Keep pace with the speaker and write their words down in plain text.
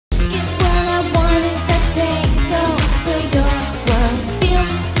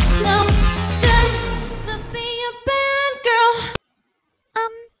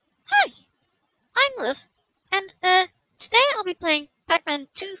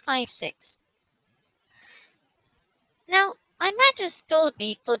256. Now, my manager scolded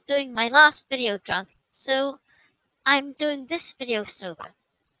me for doing my last video drunk, so I'm doing this video sober.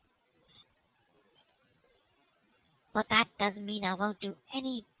 But that doesn't mean I won't do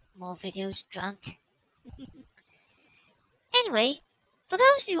any more videos drunk. Anyway, for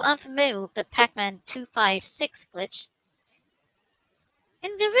those of you unfamiliar with the Pac-Man 256 glitch,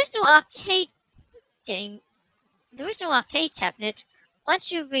 in the original arcade game, the original arcade cabinet,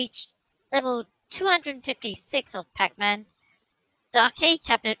 once you reach level 256 of Pac-Man, the arcade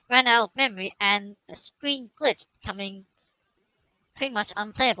cabinet ran out of memory and the screen glitched, becoming pretty much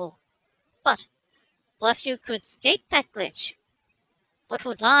unplayable. But what if you could escape that glitch? What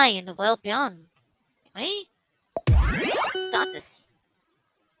would lie in the world beyond? Anyway, let's start this.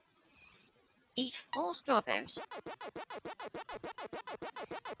 Eat 4 strawberries.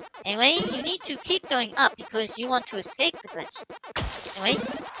 Anyway, you need to keep going up because you want to escape the glitch. Anyway,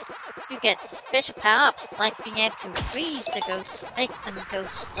 you get special power-ups like being able to freeze the ghosts, make them go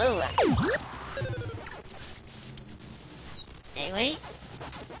slower. Anyway.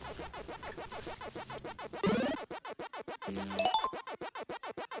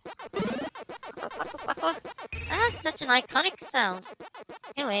 That's such an iconic sound.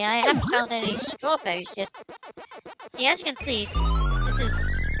 Anyway, I haven't found any strawberries yet. See, as you can see, this is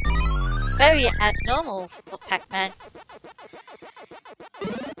very abnormal for Pac-Man.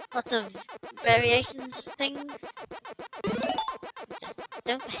 Lots of variations of things just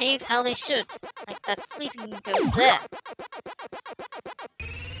don't behave how they should, like that sleeping ghost there.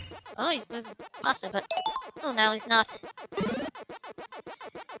 Oh, he's moving faster, but oh, now he's not.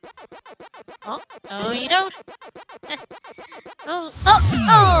 Oh, no, you don't. Oh!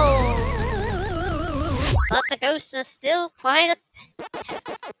 But the ghosts are still quite a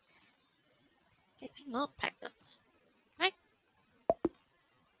pest. Get more pack-ups. Right?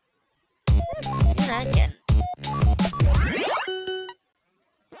 Do that again.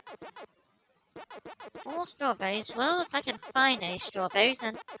 4 strawberries. Well, if I can find any strawberries,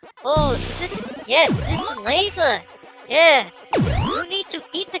 and oh, yes, this laser. Yeah. You need to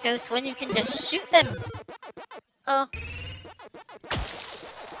eat the ghosts when you can just shoot them. Oh.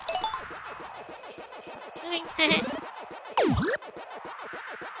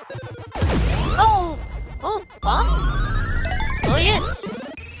 Oh! Oh, bomb? Oh, yes!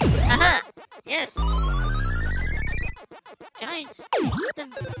 Haha! Yes! Giants! Eat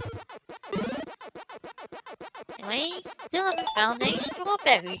them! Anyway, still haven't found any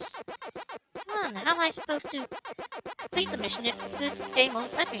strawberries. Come on, how am I supposed to complete the mission if this game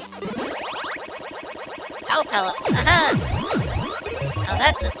won't let me? Power pellet! Aha! Now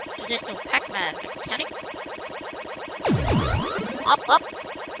that's a traditional Pac-Man mechanic. Up!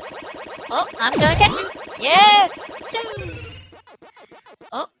 Oh, I'm gonna get you! Yes! 2!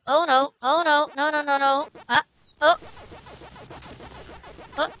 Oh no! No! Oh!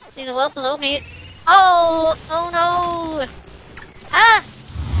 Oh, see the world below me. Oh no! Ah!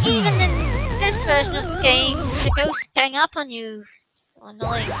 Even in this version of the game, the ghosts gang up on you. So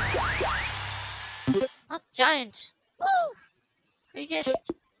annoying. Oh, giant. Woo! Free gift.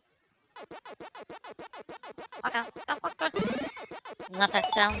 Waka. Love that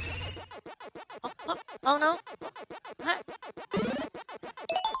sound. Oh no. What?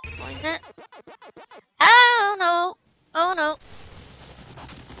 What is that? Oh no.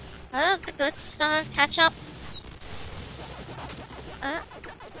 Let's catch up.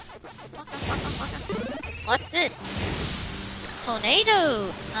 What's this?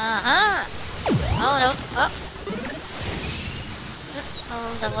 Tornado. Oh no.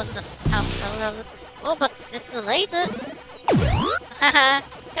 Oh, that wasn't a power. Oh, but this is a laser. Haha,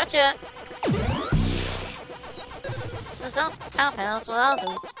 gotcha. Those aren't power pellets, what are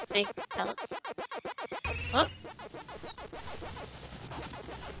those big pellets?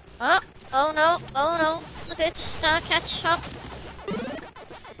 Oh no. Look at it, just catch up.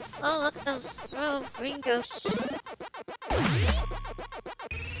 Oh, look at those green ghosts.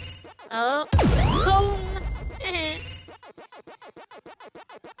 Oh, boom!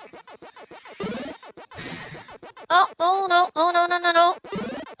 Oh no.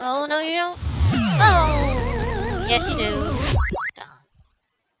 Oh no, you don't. Oh, yes you do.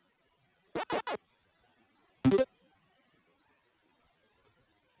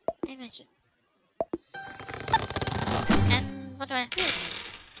 Maybe I should. And what do I have here?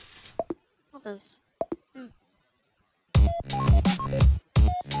 What are those?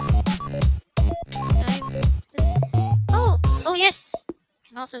 Oh yes!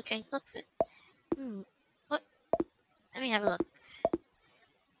 Can also change the look of it. What? Let me have a look.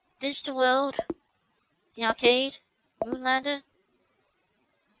 Digital World, the arcade, Moonlander.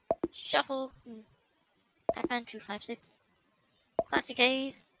 Shuffle. Pac-Man 256. Classic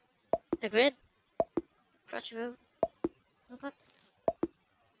A's. The Grid. Crossy Road. Robots.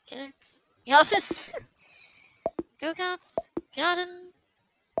 Killers. The Office. Go-Karts. Garden.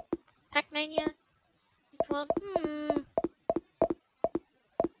 Pac-Mania.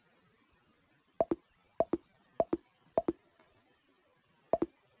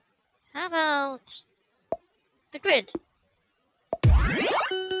 How about the Grid?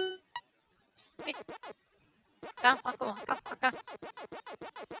 Waka.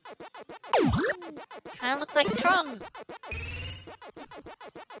 Kinda looks like Tron.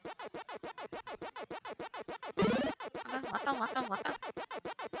 Waka.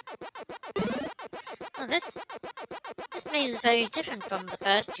 Oh, this maze is very different from the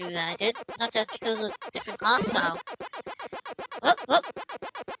first two that I did, not just because of different art style. Whoop.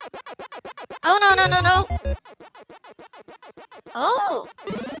 Oh, no. Oh!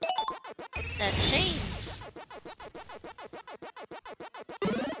 That changed.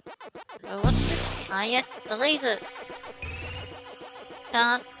 Oh, what's this? Ah, yes, the laser.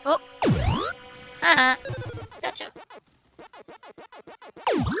 Done. Oh! Haha. Gotcha.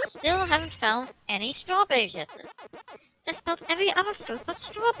 Still haven't found any strawberries yet. Just about every other fruit but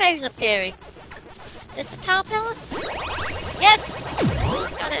strawberries appearing. This power pellet? Yes!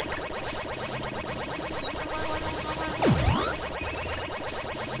 Got it.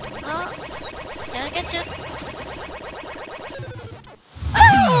 Oh, gotta get you.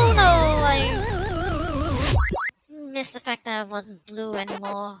 Oh no! I missed the fact that I wasn't blue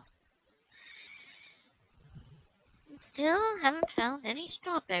anymore. Still haven't found any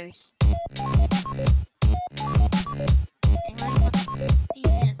strawberries. Anyway, what's these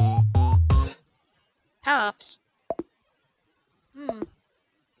here? Power-ups.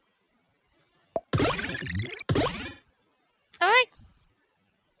 Alright.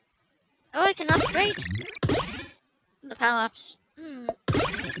 Oh, I can upgrade the power-ups.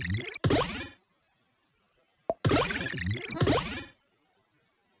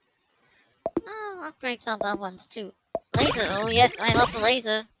 I'll upgrade some other ones too. Laser, oh yes, I love the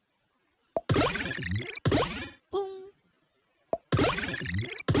laser. Boom.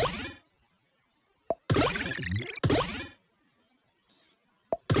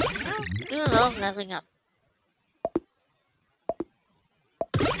 Oh, do a lot of leveling up.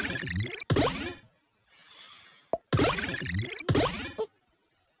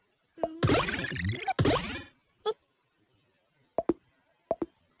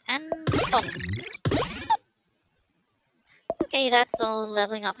 And bombs. Okay, that's all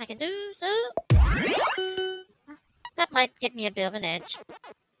leveling up I can do, so that might give me a bit of an edge.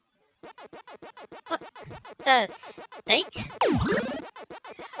 What? The steak?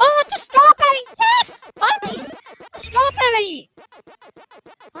 Oh, it's a strawberry! Yes! Finally! A strawberry!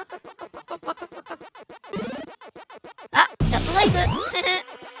 Waka. Ah, got the laser!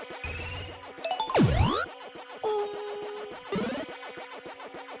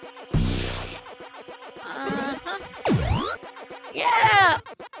 Yeah!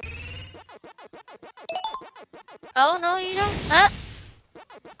 Oh no, you don't. Huh?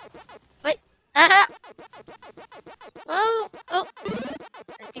 Wait. Aha! Oh! I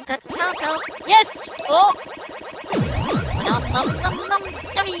think that's a power pellet. Yes! Oh! Nom.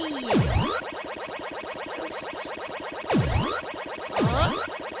 Yummy! Ghosts.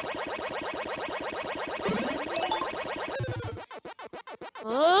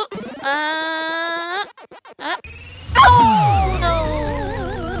 Oh! Oh no!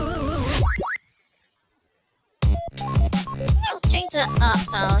 I'll change the art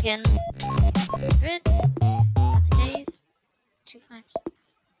style again. Red. That's A's.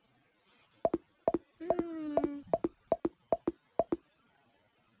 256.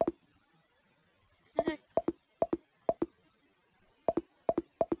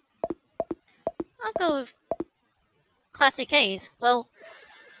 I'll go with classic A's. Well,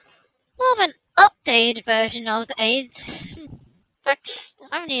 more of an updated version of the A's. But the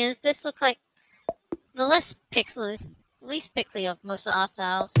irony is, this looks like the least pixely of most of the art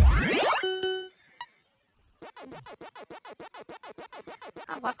styles.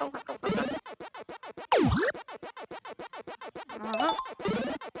 Waka.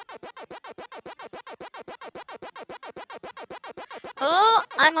 Oh,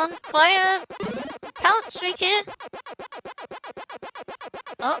 I'm on quite a pallet streak here.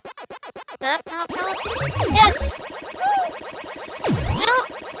 Oh, that power pellet? Yes! You know,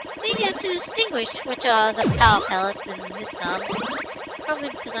 it's easier to distinguish which are the power pellets in this style. Probably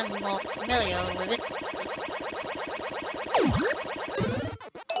because I'm more familiar with it. So.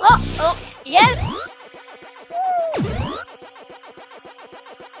 Oh, yes!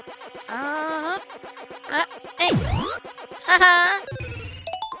 Hey! Haha!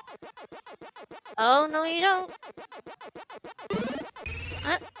 Oh, no you don't.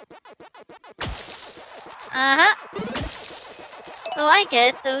 Oh, I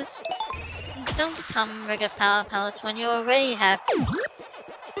get it. Those don't become regular power pellets when you already have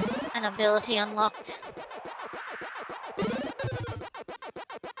an ability unlocked.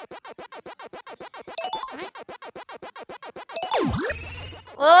 Alright.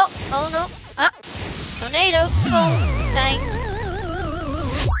 Whoa! Oh no! Ah! Tornado! Oh, dang!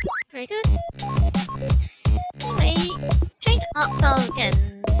 Very good. Anyway, change art style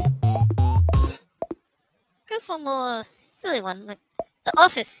again. Go for a more silly one, like the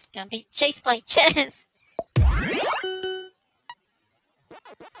office can be chased by chairs.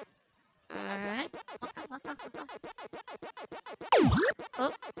 Alright.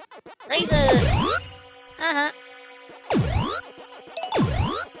 Oh, laser! Haha.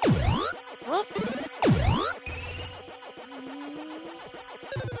 Whoop.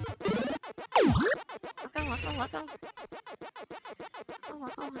 Waka.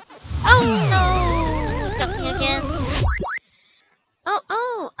 Oh no! Got me again.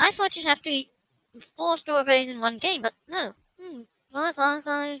 Oh! I thought you'd have to eat 4 strawberries in one game, but no. Well, as long as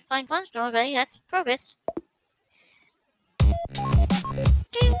I find 1 strawberry, that's progress.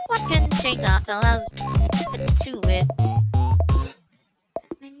 Okay, once again, change art style. That was a bit too weird.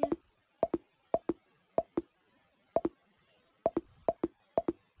 Menu.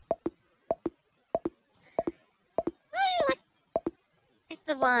 I like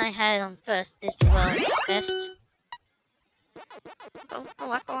the one I had on first digital world best.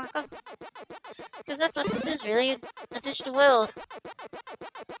 Waka. Because that's what this is really, a digital world.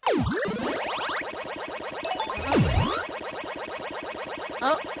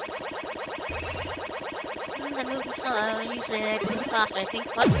 Oh! The move slow, usually I move faster, I think.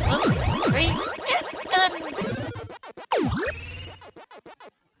 What? Oh! 3! Yes! Got him!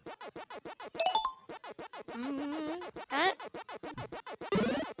 Got it?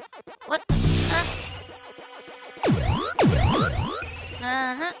 What?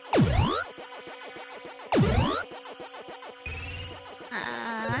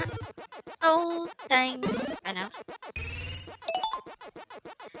 Oh, dang. Ran out.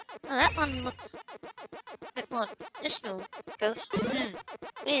 Oh, that one looks a bit more additional ghost.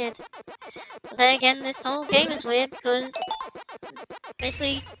 Weird. But then again, this whole game is weird because it's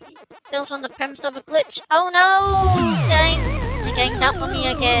basically built on the premise of a glitch. Oh no! Dang! They ganged up on me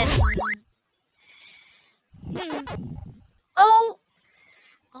again. Oh!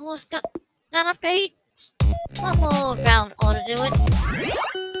 Almost got that upgrade. One more round ought to do it.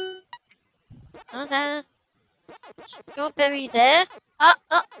 Oh, that strawberry there. Oh.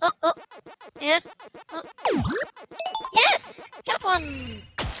 Yes. Oh. Yes! Got one!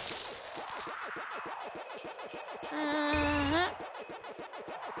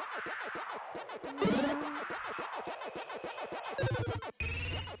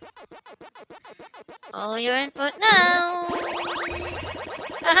 Oh, you're in for it now!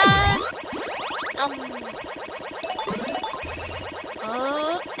 Haha!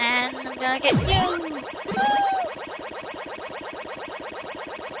 Oh, and I'm gonna get you!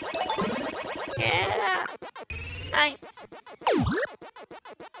 Yeah! Nice!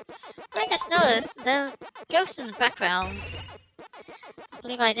 I just noticed the ghost in the background. I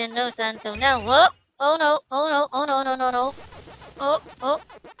believe I didn't notice that until now. Whoa! Oh no! Oh no! Oh!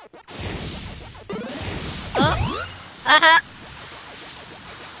 Haha!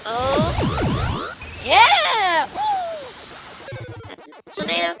 Oh! Yeah! Woo!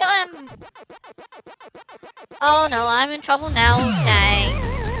 Tornado got him! Oh no, I'm in trouble now. Dang.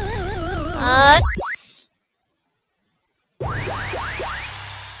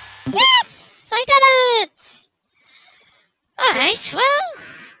 Yes! I did it! Alright, well...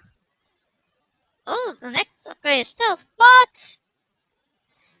 Oh, the next upgrade is stealth, but...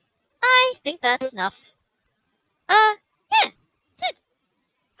 I think that's enough. Yeah, that's it.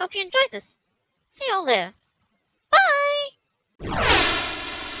 Hope you enjoyed this. See you all there.